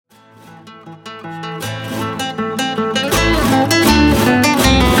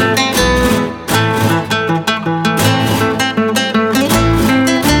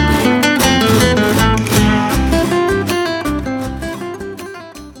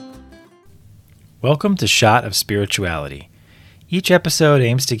Welcome to Shot of Spirituality. Each episode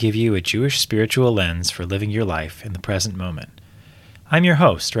aims to give you a Jewish spiritual lens for living your life in the present moment. I'm your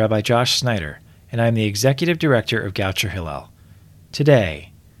host, Rabbi Josh Snyder, and I'm the Executive Director of Goucher Hillel. Today,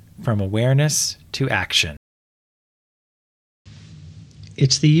 from awareness to action.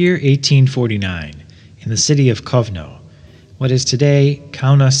 It's the year 1849 in the city of Kovno, what is today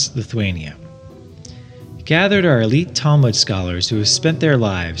Kaunas, Lithuania. Gathered are elite Talmud scholars who have spent their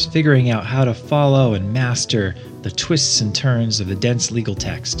lives figuring out how to follow and master the twists and turns of the dense legal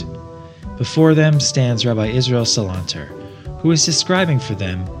text. Before them stands Rabbi Israel Salanter, who is describing for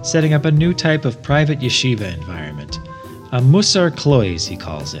them setting up a new type of private yeshiva environment, a Musar Klois, he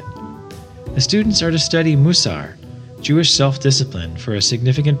calls it. The students are to study Musar, Jewish self-discipline, for a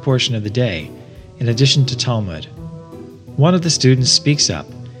significant portion of the day, in addition to Talmud. One of the students speaks up,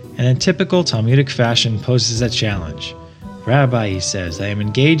 and in typical Talmudic fashion poses a challenge. "Rabbi," he says, "I am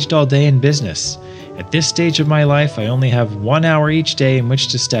engaged all day in business. At this stage of my life, I only have 1 hour each day in which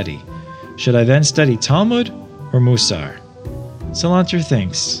to study. Should I then study Talmud or Musar?" Salanter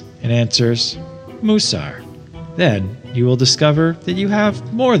thinks and answers, "Musar." Then you will discover that you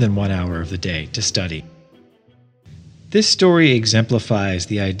have more than 1 hour of the day to study. This story exemplifies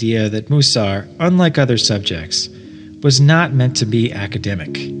the idea that Musar, unlike other subjects, was not meant to be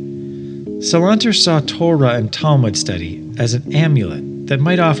academic. Salanter saw Torah and Talmud study as an amulet that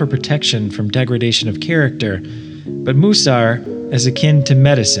might offer protection from degradation of character, but Musar as akin to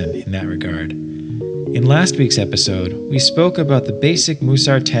medicine in that regard. In last week's episode, we spoke about the basic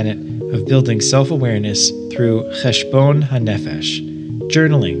Musar tenet of building self-awareness through Cheshbon HaNefesh,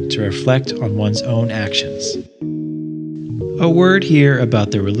 journaling to reflect on one's own actions. A word here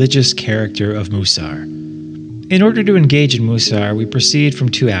about the religious character of Musar. In order to engage in Musar, we proceed from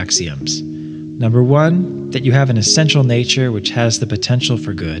 2 axioms. Number 1, that you have an essential nature which has the potential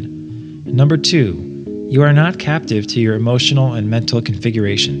for good. And number 2, you are not captive to your emotional and mental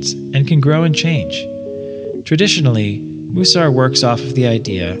configurations and can grow and change. Traditionally, Musar works off of the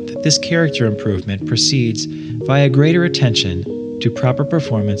idea that this character improvement proceeds via greater attention to proper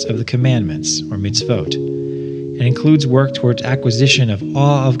performance of the commandments, or mitzvot, and includes work towards acquisition of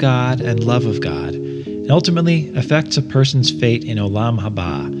awe of God and love of God, and ultimately affects a person's fate in Olam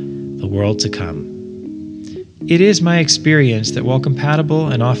Haba, the world to come. It is my experience that while compatible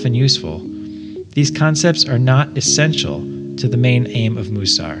and often useful, these concepts are not essential to the main aim of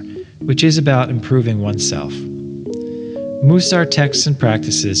Musar, which is about improving oneself. Musar texts and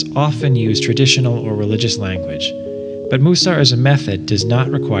practices often use traditional or religious language, but Musar as a method does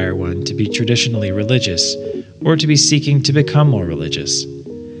not require one to be traditionally religious or to be seeking to become more religious.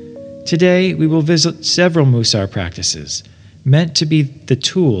 Today, we will visit several Musar practices, meant to be the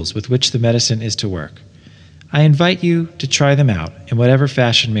tools with which the medicine is to work. I invite you to try them out in whatever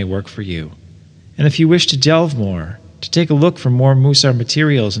fashion may work for you. And if you wish to delve more, to take a look for more Musar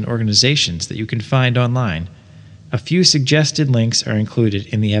materials and organizations that you can find online, a few suggested links are included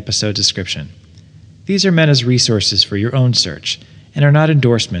in the episode description. These are meant as resources for your own search and are not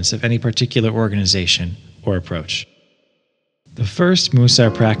endorsements of any particular organization or approach. The first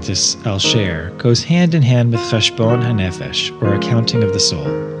Musar practice I'll share goes hand in hand with Cheshbon HaNefesh, or accounting of the soul.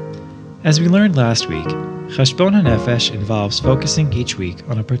 As we learned last week, Cheshbon HaNefesh involves focusing each week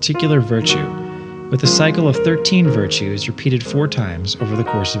on a particular virtue, with a cycle of 13 virtues repeated 4 times over the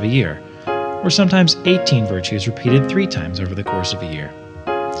course of a year, or sometimes 18 virtues repeated 3 times over the course of a year.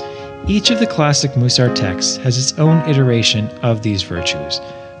 Each of the classic Musar texts has its own iteration of these virtues,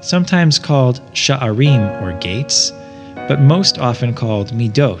 sometimes called sha'arim, or gates, but most often called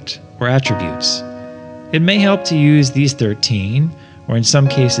midot, or attributes. It may help to use these 13, or in some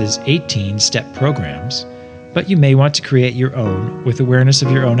cases 18 step programs, but you may want to create your own with awareness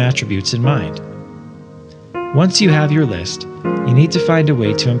of your own attributes in mind. Once you have your list, you need to find a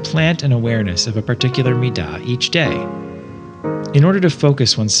way to implant an awareness of a particular midah each day. In order to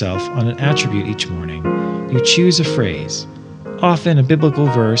focus oneself on an attribute each morning, you choose a phrase, often a biblical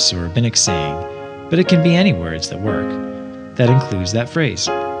verse or rabbinic saying, but it can be any words that work, that includes that phrase.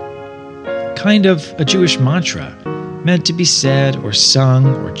 Kind of a Jewish mantra, meant to be said or sung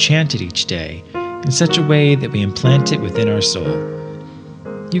or chanted each day in such a way that we implant it within our soul.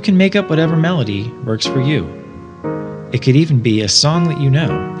 You can make up whatever melody works for you. It could even be a song that you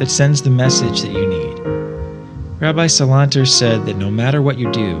know that sends the message that you need. Rabbi Salanter said that no matter what you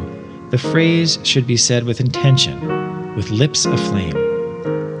do, the phrase should be said with intention, with lips aflame.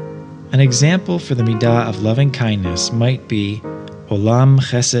 An example for the midah of loving kindness might be Olam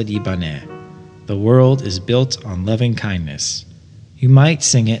Chesed Yibaneh. The world is built on loving kindness. You might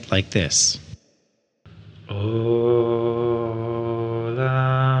sing it like this. Olam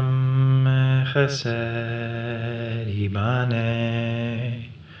Chesed Yibaneh.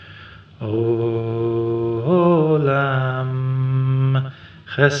 Olam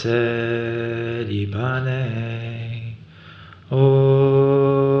Chesed Yibaneh. Olam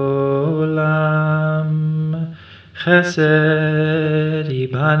Chesed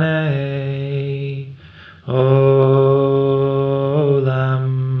Yibaneh. Olam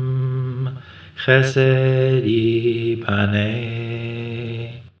Chesed Yibaneh.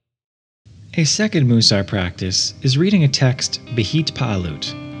 A second Musar practice is reading a text behit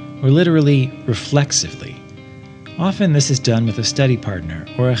pa'alut, or literally reflexively. Often this is done with a study partner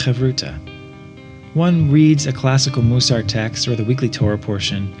or a chavruta. One reads a classical Musar text or the weekly Torah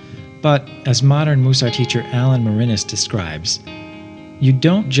portion, but as modern Musar teacher Alan Marinis describes, you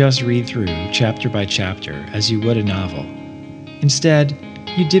don't just read through chapter by chapter as you would a novel. Instead,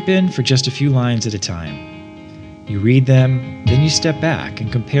 you dip in for just a few lines at a time. You read them, then you step back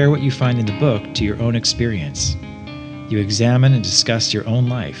and compare what you find in the book to your own experience. You examine and discuss your own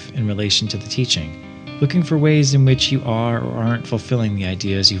life in relation to the teaching, looking for ways in which you are or aren't fulfilling the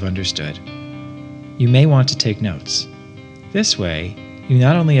ideas you've understood. You may want to take notes. This way, you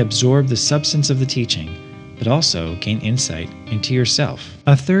not only absorb the substance of the teaching, but also gain insight into yourself.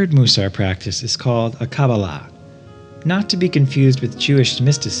 A third Musar practice is called a Kabbalah. Not to be confused with Jewish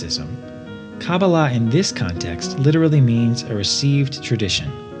mysticism, Kabbalah in this context literally means a received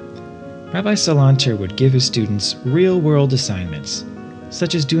tradition. Rabbi Salanter would give his students real-world assignments,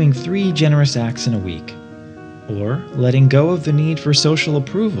 such as doing 3 generous acts in a week, or letting go of the need for social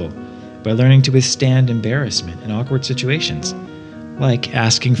approval by learning to withstand embarrassment in awkward situations, like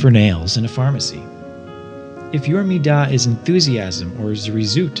asking for nails in a pharmacy. If your midah is enthusiasm or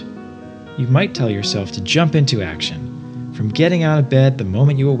zerizut, you might tell yourself to jump into action, from getting out of bed the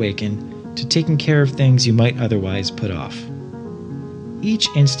moment you awaken to taking care of things you might otherwise put off. Each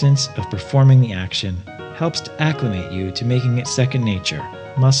instance of performing the action helps to acclimate you to making it second nature,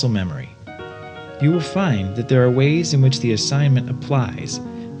 muscle memory. You will find that there are ways in which the assignment applies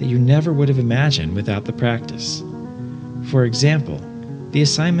that you never would have imagined without the practice. For example, the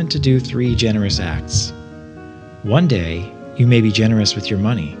assignment to do 3 generous acts. One day, you may be generous with your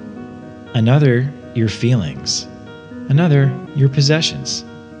money. Another, your feelings. Another, your possessions.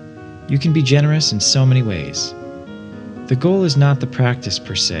 You can be generous in so many ways. The goal is not the practice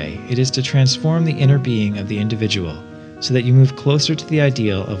per se, it is to transform the inner being of the individual so that you move closer to the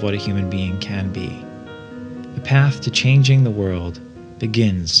ideal of what a human being can be. The path to changing the world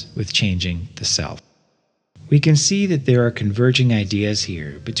begins with changing the self. We can see that there are converging ideas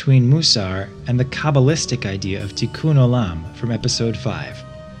here between Musar and the Kabbalistic idea of Tikkun Olam from episode 5.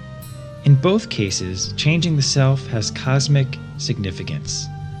 In both cases, changing the self has cosmic significance.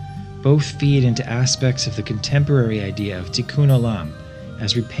 Both feed into aspects of the contemporary idea of Tikkun Olam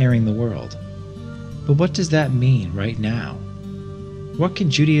as repairing the world. But what does that mean right now? What can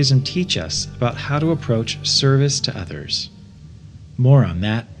Judaism teach us about how to approach service to others? More on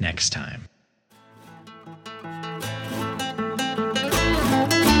that next time.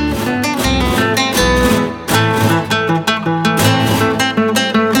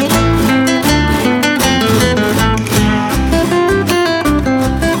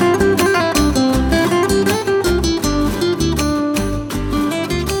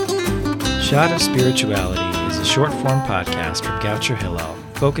 Shot of Spirituality is a short-form podcast from Goucher Hillel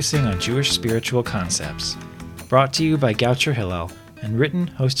focusing on Jewish spiritual concepts. Brought to you by Goucher Hillel and written,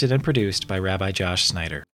 hosted, and produced by Rabbi Josh Snyder.